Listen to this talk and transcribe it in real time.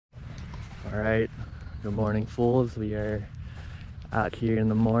All right, good morning, fools. We are out here in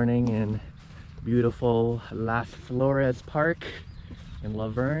the morning in beautiful Las Flores Park in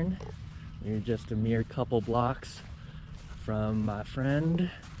Laverne. We're just a mere couple blocks from my friend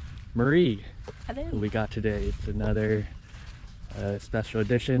Marie, Hello. who we got today. It's another special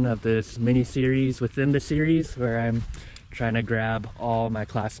edition of this mini series within the series where I'm trying to grab all my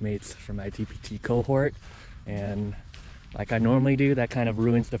classmates from my TPT cohort, and like I normally do, that kind of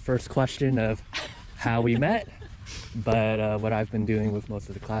ruins the first question of how we met. But what I've been doing with most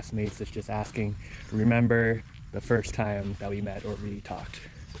of the classmates is just asking, remember the first time that we met or we talked?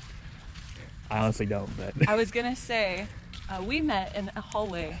 I honestly don't, but I was gonna say, we met in a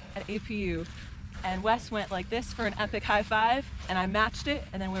hallway at APU, and Wes went like this for an epic high five, and I matched it,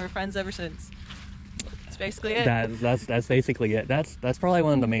 and then we were friends ever since. That's basically it. that's basically it. That's probably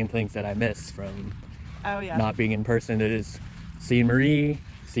one of the main things that I miss from not being in person. It is seeing Marie,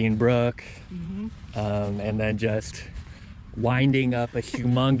 seeing Brooke, and then just winding up a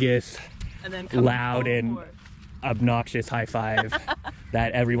humongous, and then loud and obnoxious high five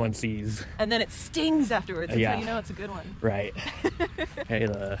that everyone sees. And then it stings afterwards. That's Yeah. how you know it's a good one. Right. Hey,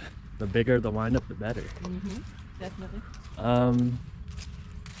 the bigger the windup, the better. Definitely. I'm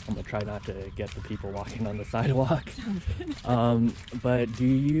gonna try not to get the people walking on the sidewalk. But do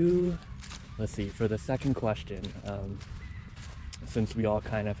you, let's see, for the second question, since we all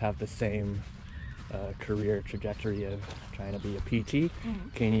kind of have the same career trajectory of trying to be a PT,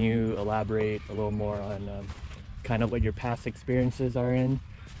 can you elaborate a little more on kind of what your past experiences are in,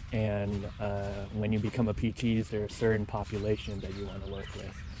 and when you become a PT, is there a certain population that you want to work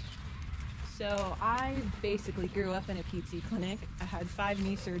with? So I basically grew up in a PT clinic. I had 5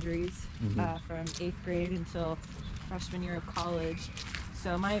 knee surgeries from 8th grade until freshman year of college.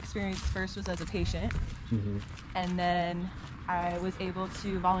 So my experience first was as a patient, and then I was able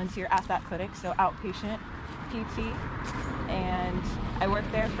to volunteer at that clinic, so outpatient PT, and I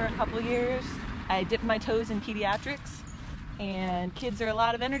worked there for a couple of years. I dipped my toes in pediatrics, and kids are a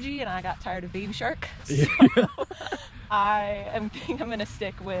lot of energy, and I got tired of Baby Shark, so I think I'm going to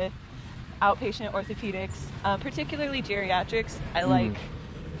stick with outpatient orthopedics, particularly geriatrics. I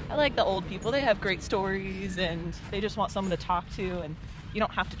like the old people. They have great stories, and they just want someone to talk to, and you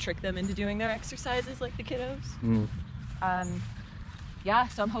don't have to trick them into doing their exercises like the kiddos. Yeah,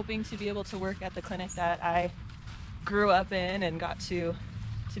 so I'm hoping to be able to work at the clinic that I grew up in and got to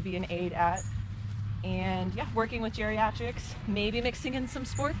be an aide at. And yeah, working with geriatrics, maybe mixing in some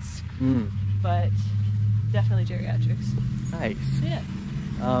sports, but definitely geriatrics. Nice. Yeah.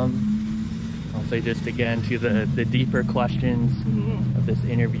 I'll say just again to the deeper questions of this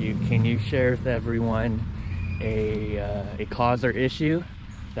interview, can you share with everyone a cause or issue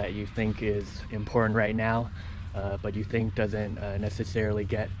that you think is important right now, but you think doesn't necessarily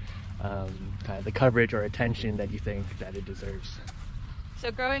get kind of the coverage or attention that you think that it deserves? So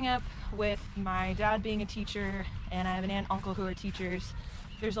growing up with my dad being a teacher, and I have an aunt and uncle who are teachers,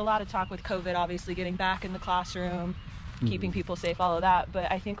 there's a lot of talk with COVID, obviously getting back in the classroom, keeping people safe, all of that.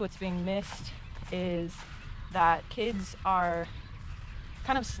 But I think what's being missed is that kids are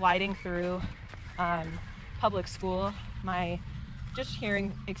kind of sliding through public school. Just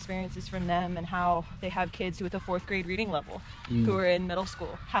hearing experiences from them and how they have kids with a 4th grade reading level who are in middle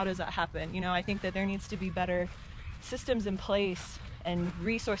school. How does that happen? You know, I think that there needs to be better systems in place and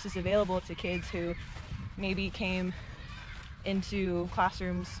resources available to kids who maybe came into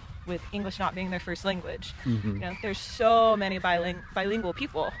classrooms with English not being their first language. You know, there's so many bilingual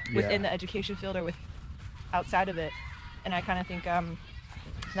people within the education field or outside of it, and I kind of think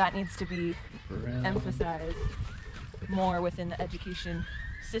that needs to be emphasized more within the education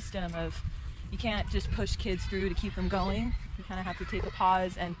system. Of, you can't just push kids through to keep them going. You kind of have to take a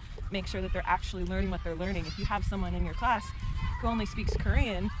pause and make sure that they're actually learning what they're learning. If you have someone in your class who only speaks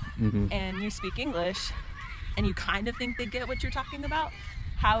Korean and you speak English and you kind of think they get what you're talking about,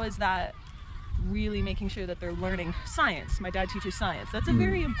 how is that really making sure that they're learning science? My dad teaches science. That's a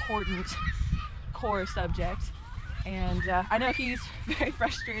very important core subject, and I know he's very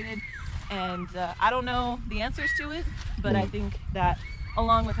frustrated, and I don't know the answers to it, but I think that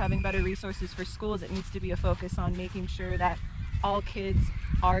along with having better resources for schools, it needs to be a focus on making sure that all kids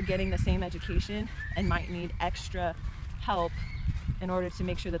are getting the same education and might need extra help in order to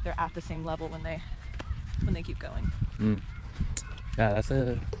make sure that they're at the same level when they keep going. Yeah, that's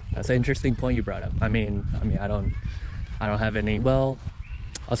an interesting point you brought up. I mean, I don't have any. Well,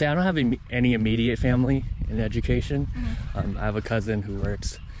 I'll say I don't have any immediate family in education. I have a cousin who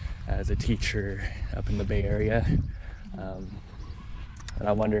works as a teacher up in the Bay Area, and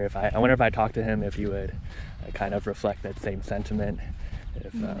I wonder if I talked to him if he would kind of reflect that same sentiment.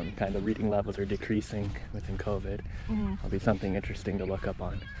 if kind of reading levels are decreasing within COVID. That'll be something interesting to look up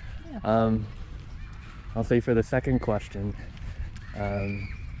on. Yeah. I'll say for the second question,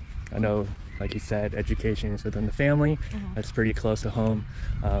 I know, like you said, education is within the family. That's pretty close to home.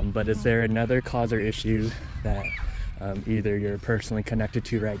 But is there another cause or issue that either you're personally connected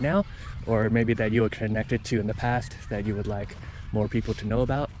to right now, or maybe that you were connected to in the past that you would like more people to know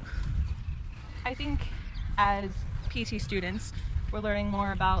about? I think as PT students, we're learning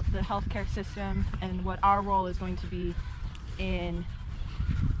more about the healthcare system and what our role is going to be in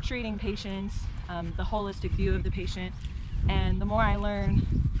treating patients, the holistic view of the patient. And the more I learn,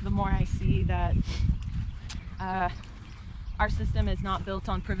 the more I see that our system is not built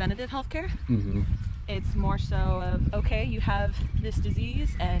on preventative healthcare. It's more so of, okay, you have this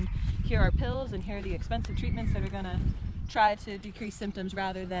disease and here are pills and here are the expensive treatments that are going to try to decrease symptoms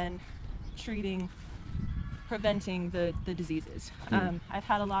rather than preventing the diseases. I've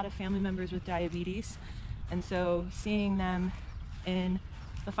had a lot of family members with diabetes, and so seeing them in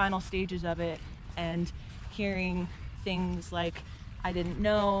the final stages of it and hearing things like, I didn't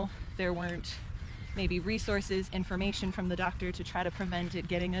know, there weren't maybe resources, information from the doctor to try to prevent it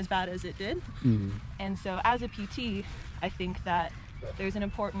getting as bad as it did. And so as a PT, I think that there's an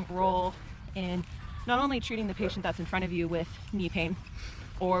important role in not only treating the patient that's in front of you with knee pain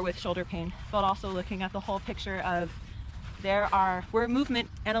or with shoulder pain, but also looking at the whole picture of we're movement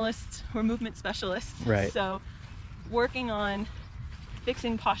analysts, we're movement specialists. Right. So working on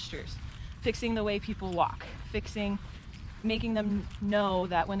fixing postures, fixing the way people walk, making them know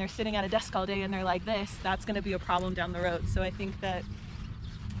that when they're sitting at a desk all day and they're like this, that's going to be a problem down the road. So I think that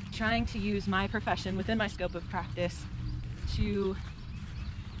trying to use my profession within my scope of practice to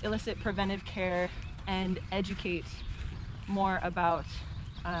elicit preventive care and educate more about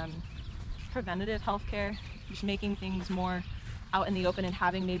preventative healthcare, just making things more out in the open and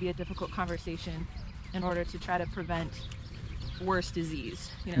having maybe a difficult conversation in order to try to prevent worse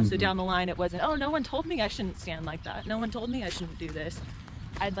disease. So down the line it wasn't, oh, no one told me I shouldn't stand like that, no one told me I shouldn't do this.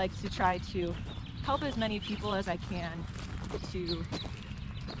 I'd like to try to help as many people as I can to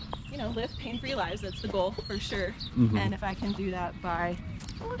live pain-free lives. That's the goal for sure. And if I can do that by,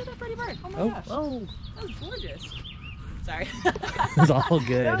 oh, look at that pretty bird, oh my gosh, that was gorgeous. Sorry. It's all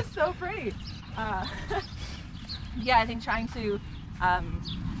good. That was so pretty. Yeah, I think trying to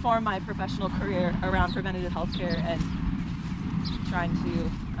form my professional career around preventative healthcare and trying to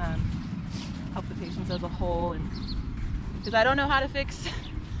help the patients as a whole, and because I don't know how to fix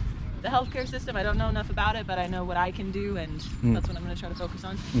the healthcare system, I don't know enough about it, but I know what I can do, and that's what I'm going to try to focus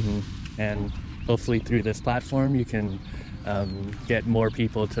on. And hopefully through this platform you can get more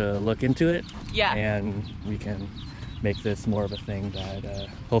people to look into it. Yeah. And we can make this more of a thing that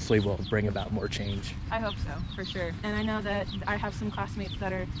hopefully will bring about more change. I hope so, for sure. And I know that I have some classmates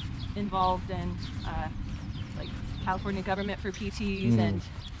that are involved in like California government for PTs, and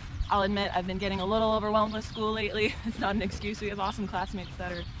I'll admit I've been getting a little overwhelmed with school lately. It's not an excuse. We have awesome classmates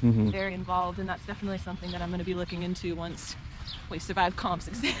that are very involved, and that's definitely something that I'm going to be looking into once we survive comps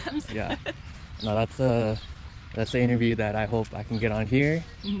exams. Yeah. No, that's the interview that I hope I can get on here.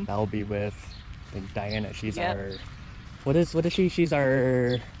 That will be with, I think, Diana. She's our, what is she? She's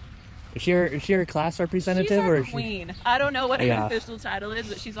our, is she our class representative? She's our or queen. I don't know what her official title is,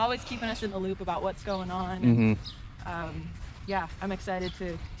 but she's always keeping us in the loop about what's going on. And, yeah, I'm excited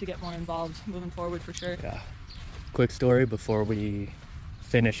to get more involved moving forward for sure. Yeah. Quick story before we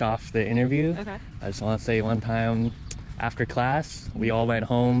finish off the interview. Okay. I just want to say one time after class, we all went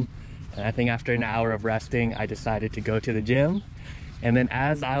home, and I think after an hour of resting, I decided to go to the gym. And then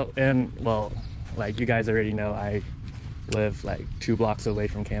like you guys already know, I live like 2 blocks away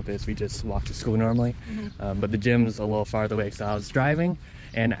from campus. We just walk to school normally, but the gym's a little farther away. So I was driving,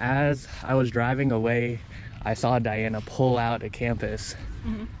 and as I was driving away, I saw Diana pull out at campus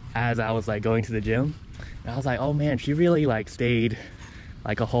as I was like going to the gym. And I was like, oh man, she really like stayed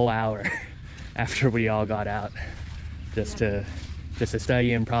like a whole hour after we all got out just to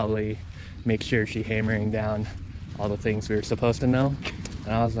study and probably make sure she hammering down all the things we were supposed to know.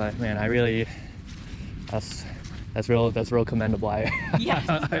 And I was like, man, that's real commendable. Yes.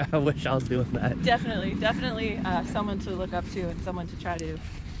 I wish I was doing that. Definitely someone to look up to and someone to try to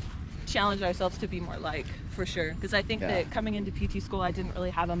challenge ourselves to be more like, for sure. Because I think that coming into PT school, I didn't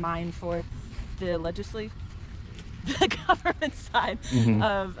really have a mind for the government side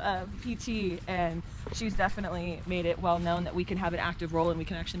of PT, and she's definitely made it well known that we can have an active role and we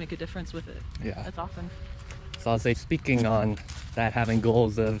can actually make a difference with it. Yeah. That's awesome. So I'll say, speaking on that, having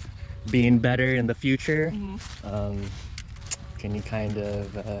goals of being better in the future, can you kind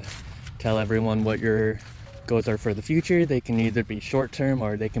of tell everyone what your goals are for the future, they can either be short term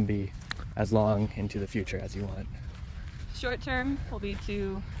or they can be as long into the future as you want. Short term will be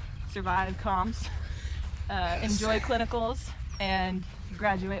to survive comms, enjoy clinicals, and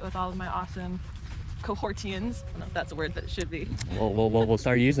graduate with all of my awesome cohortians. I don't know if that's a word, but it should be. We'll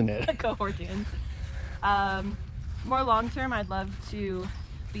start using it. Cohortians. More long term, I'd love to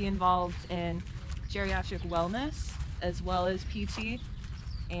be involved in geriatric wellness as well as PT,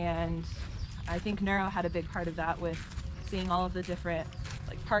 and I think neuro had a big part of that with seeing all of the different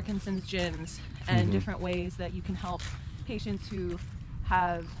like Parkinson's gyms and different ways that you can help patients who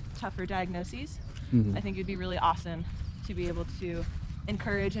have tougher diagnoses. I think it'd be really awesome to be able to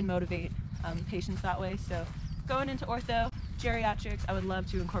encourage and motivate patients that way. So going into ortho, geriatrics, I would love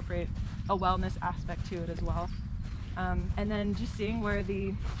to incorporate a wellness aspect to it as well. And then just seeing where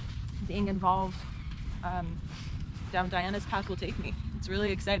being involved down Diana's path will take me. It's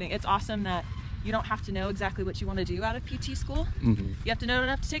really exciting. It's awesome that you don't have to know exactly what you want to do out of PT school. You have to know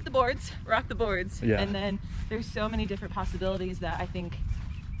enough to take the boards, rock the boards. Yeah. And then there's so many different possibilities that I think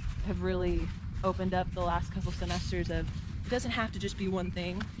have really opened up the last couple semesters of it doesn't have to just be one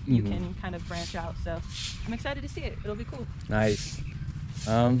thing. You can kind of branch out. So I'm excited to see it. It'll be cool. Nice.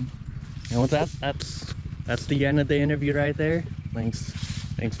 And with that's the end of the interview right there. Thanks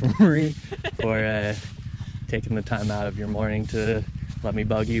for Marie for taking the time out of your morning to let me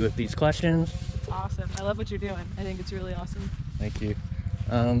bug you with these questions. It's awesome. I love what you're doing. I think it's really awesome. Thank you.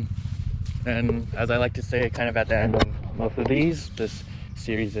 And as I like to say kind of at the end of most of these, this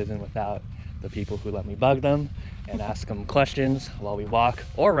series isn't without the people who let me bug them and ask them questions while we walk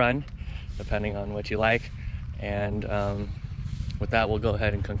or run, depending on what you like. And with that, we'll go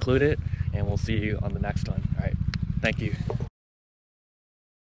ahead and conclude it, and we'll see you on the next one. All right. Thank you.